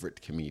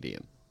favorite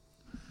comedian?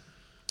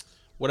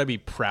 Would I be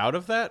proud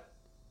of that?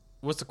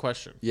 What's the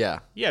question? Yeah.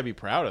 Yeah, I'd be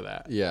proud of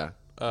that. Yeah.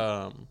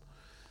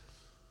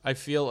 I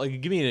feel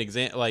like, give me an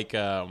example, like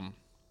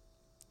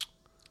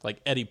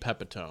Eddie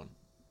Pepitone.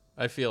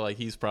 I feel like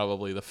he's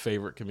probably the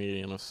favorite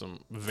comedian of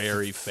some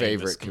very famous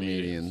Favorite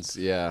comedians. comedians.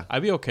 Yeah.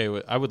 I'd be okay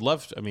with. I would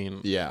love to. I mean,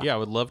 Yeah. I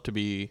would love to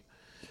be.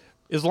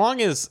 As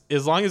long as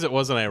it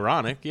wasn't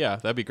ironic, yeah,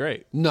 that'd be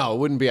great. No, it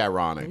wouldn't be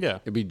ironic. Yeah.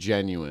 It'd be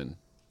genuine.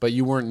 But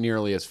you weren't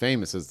nearly as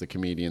famous as the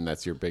comedian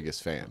that's your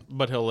biggest fan.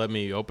 But he'll let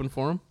me open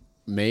for him.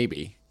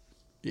 Maybe.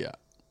 Yeah.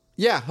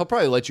 Yeah, he'll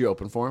probably let you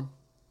open for him.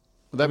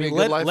 Would that be a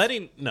good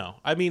life? No,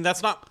 I mean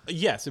that's not.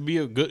 Yes, it'd be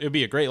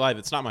a great life.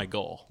 It's not my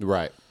goal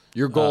Right.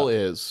 Your goal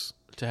is...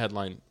 to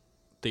headline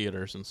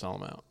theaters and sell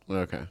them out.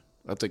 Okay.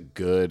 That's a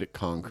good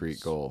concrete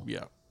goal.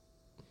 Yeah,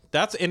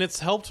 And it's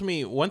helped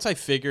me once I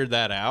figured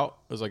that out.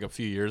 It was like a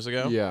few years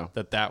ago. Yeah.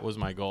 That was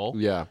my goal.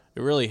 Yeah.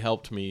 It really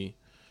helped me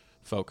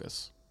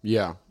focus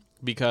Yeah.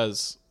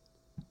 because,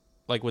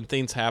 like, when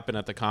things happen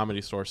at the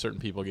Comedy Store, certain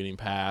people getting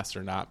passed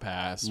or not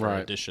passed or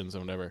Right. auditions or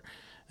whatever,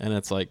 and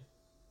it's like,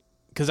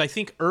 because I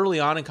think early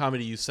on in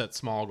comedy you set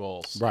small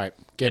goals, Right.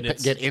 Get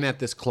in at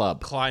this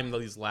club. climb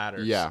these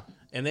ladders, Yeah.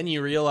 and then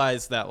you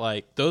realize that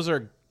like those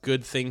are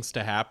good things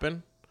to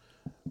happen,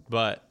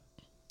 but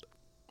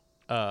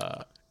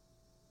I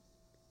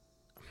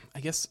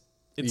guess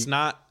it's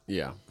not.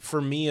 Yeah.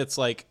 For me, it's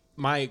like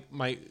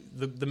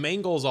the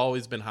main goal's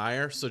always been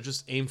higher, so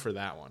just aim for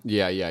that one.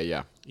 Yeah. Yeah.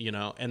 Yeah. You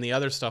know, and the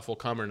other stuff will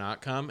come or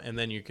not come, and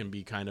then you can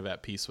be kind of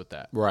at peace with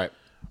that. Right.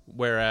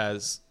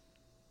 Whereas,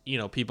 you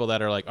know, people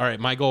that are like, all right,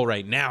 my goal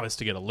right now is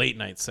to get a late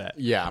night set.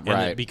 Yeah, and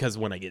right. because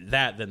when I get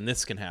that, then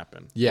this can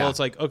happen. Yeah. Well, it's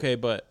like, okay,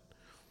 but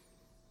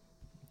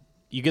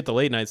you get the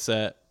late night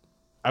set.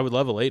 I would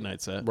love a late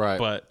night set. Right.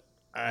 But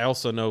I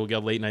also know a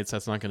late night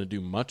set's not going to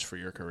do much for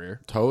your career.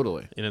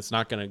 Totally. And it's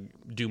not going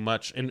to do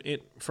much. And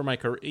for my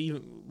career,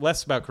 even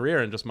less about career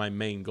and just my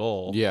main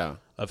goal Yeah.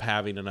 of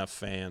having enough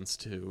fans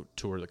to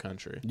tour the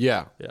country.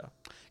 Yeah. Yeah.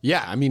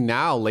 Yeah. I mean,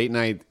 now late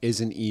night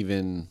isn't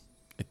even,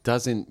 it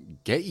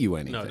doesn't get you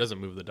anything. No, it doesn't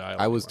move the dial.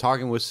 I was anymore.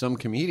 talking with some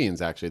comedians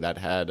actually that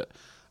had,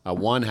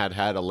 one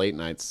had a late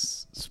night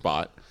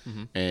spot,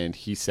 and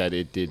he said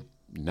it did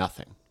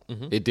nothing.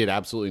 It did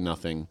absolutely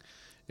nothing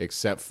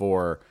except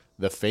for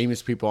the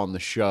famous people on the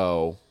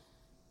show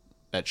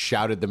that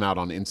shouted them out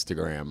on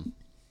Instagram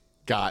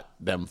got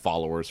them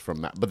followers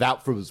from that. But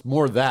that was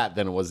more that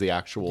than it was the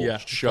actual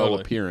show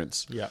totally.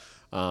 appearance. Yeah.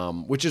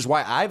 Which is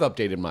why I've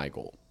updated my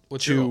goal.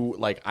 What's your goal?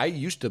 Like, I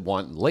used to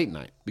want late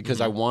night because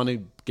I wanted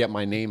to get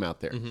my name out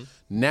there.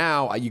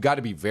 Now you got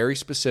to be very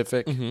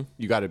specific.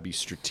 You got to be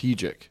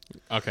strategic.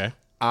 Okay.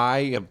 I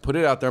have put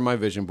it out there on my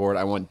vision board.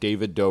 I want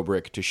David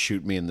Dobrik to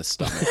shoot me in the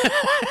stomach.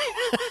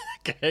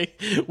 Okay.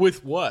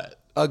 With what?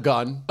 A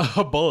gun,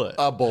 A bullet.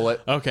 a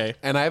bullet. Okay.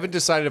 And I haven't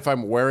decided if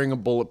I'm wearing a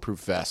bulletproof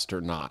vest or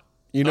not.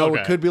 You know,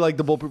 Okay. it could be like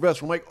the bulletproof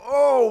vest. I'm like,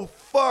 oh,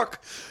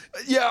 fuck.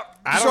 Yeah. So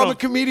don't I'm know. a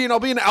comedian. I'll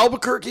be in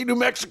Albuquerque, New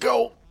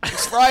Mexico.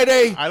 It's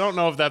Friday. I don't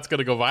know if that's going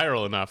to go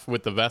viral enough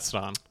with the vest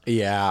on.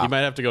 Yeah. You might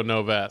have to go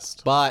no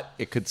vest. But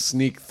it could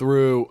sneak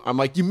through. I'm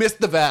like, you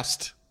missed the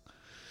vest.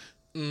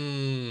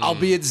 I'll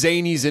be at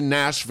Zany's in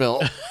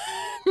Nashville,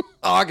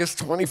 August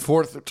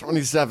 24th or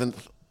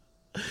 27th.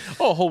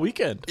 Oh, a whole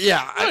weekend.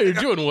 Yeah. Oh, you're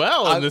doing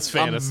well in this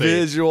fantasy. I'm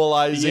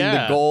visualizing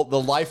Yeah. the goal, the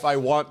life I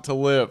want to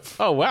live.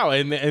 Oh, wow.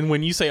 And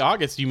when you say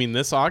August, do you mean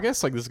this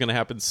August? Like this is going to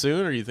happen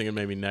soon? Or are you thinking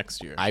maybe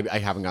next year? I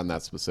haven't gotten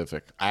that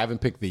specific. I haven't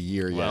picked the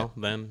year yet. Well,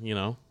 then, you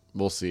know,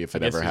 We'll see if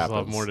it I guess ever you still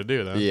happens. have more to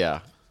do then. Yeah.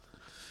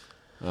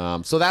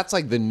 So that's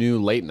like the new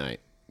late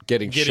night.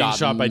 Getting shot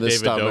by in the David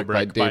stomach by Dobrik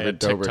by a David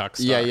Dobrik. TikTok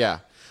star. Yeah,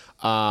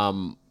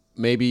 yeah.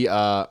 Maybe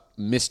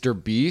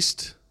Mr.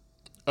 Beast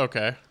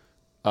Okay.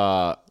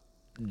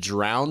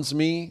 drowns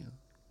me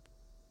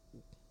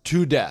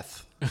to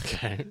death.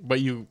 Okay.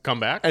 But you come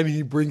back? And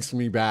he brings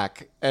me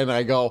back. And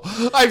I go,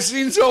 I've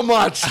seen so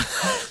much.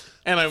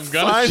 And I'm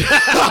going to...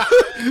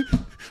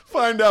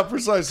 Find out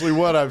precisely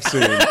what I've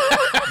seen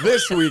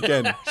this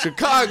weekend.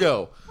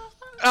 Chicago,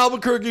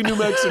 Albuquerque, New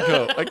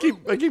Mexico. I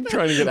keep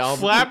trying to get Albuquerque.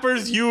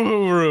 Flappers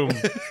Yoo-Hoo Room.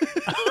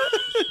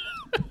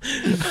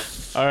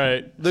 All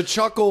right. The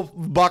Chuckle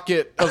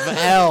Bucket of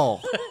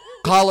Hell,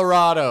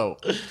 Colorado.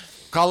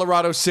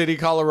 Colorado City,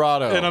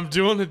 Colorado. And I'm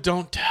doing the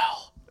Don't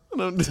Tell.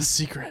 I'm The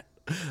secret.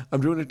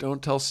 doing a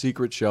Don't Tell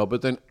Secret show.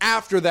 But then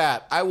after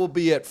that, I will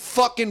be at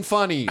fucking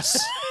Funnies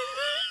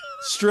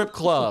strip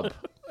club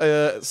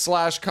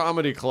 /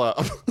 comedy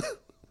club.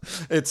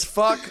 It's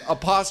fuck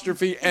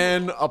apostrophe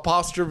N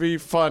apostrophe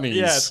Funnies.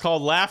 Yeah, it's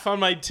called Laugh on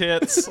My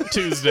Tits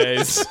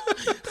Tuesdays.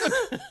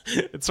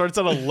 It starts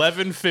at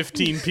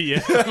 11:15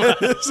 p.m.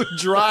 It's a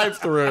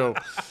drive-through.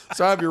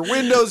 So have your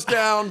windows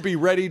down. Be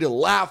ready to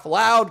laugh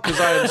loud because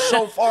I am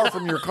so far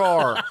from your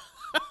car.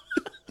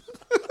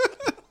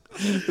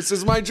 This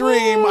is my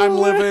dream I'm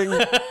living.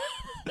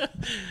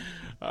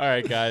 All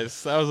right,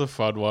 guys. That was a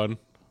fun one.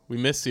 We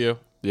miss you.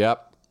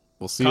 Yep.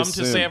 We'll see you Come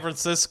soon. to San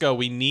Francisco.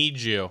 We need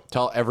you.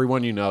 Tell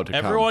everyone you know to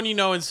come. Everyone you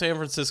know in San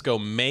Francisco,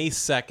 May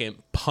 2nd,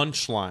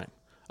 Punchline.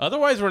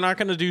 Otherwise, we're not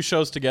going to do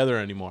shows together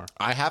anymore.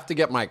 I have to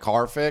get my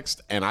car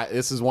fixed, and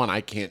this is one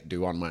I can't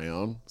do on my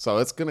own. So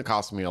it's going to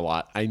cost me a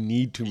lot. I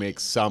need to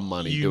make some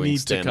money You doing need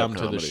to stand-up come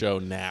comedy. to the show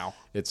now.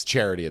 It's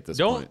charity at this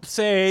Don't point.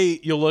 say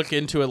you'll look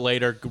into it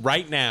later.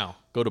 Right now,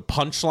 go to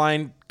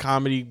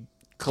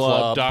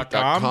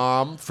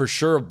punchlinecomedyclub.com. For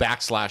sure, /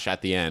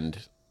 at the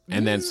end.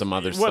 And then some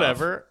other stuff.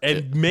 Whatever.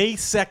 And May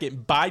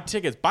 2nd, buy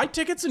tickets. Buy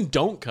tickets and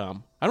don't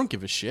come. I don't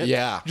give a shit.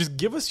 Yeah. Just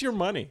give us your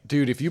money.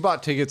 Dude, if you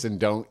bought tickets and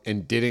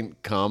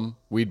didn't come,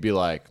 we'd be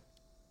like,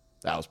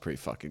 that was pretty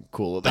fucking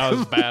cool of them. That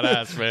was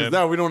badass, man.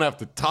 No, we don't have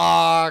to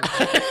talk.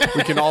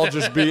 We can all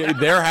just be,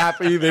 they're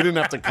happy. They didn't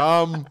have to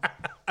come.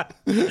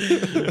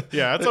 Yeah,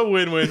 that's a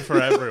win-win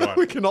for everyone.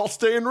 We can all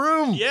stay in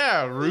room.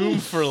 Yeah, room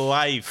for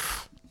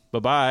life.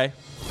 Bye-bye.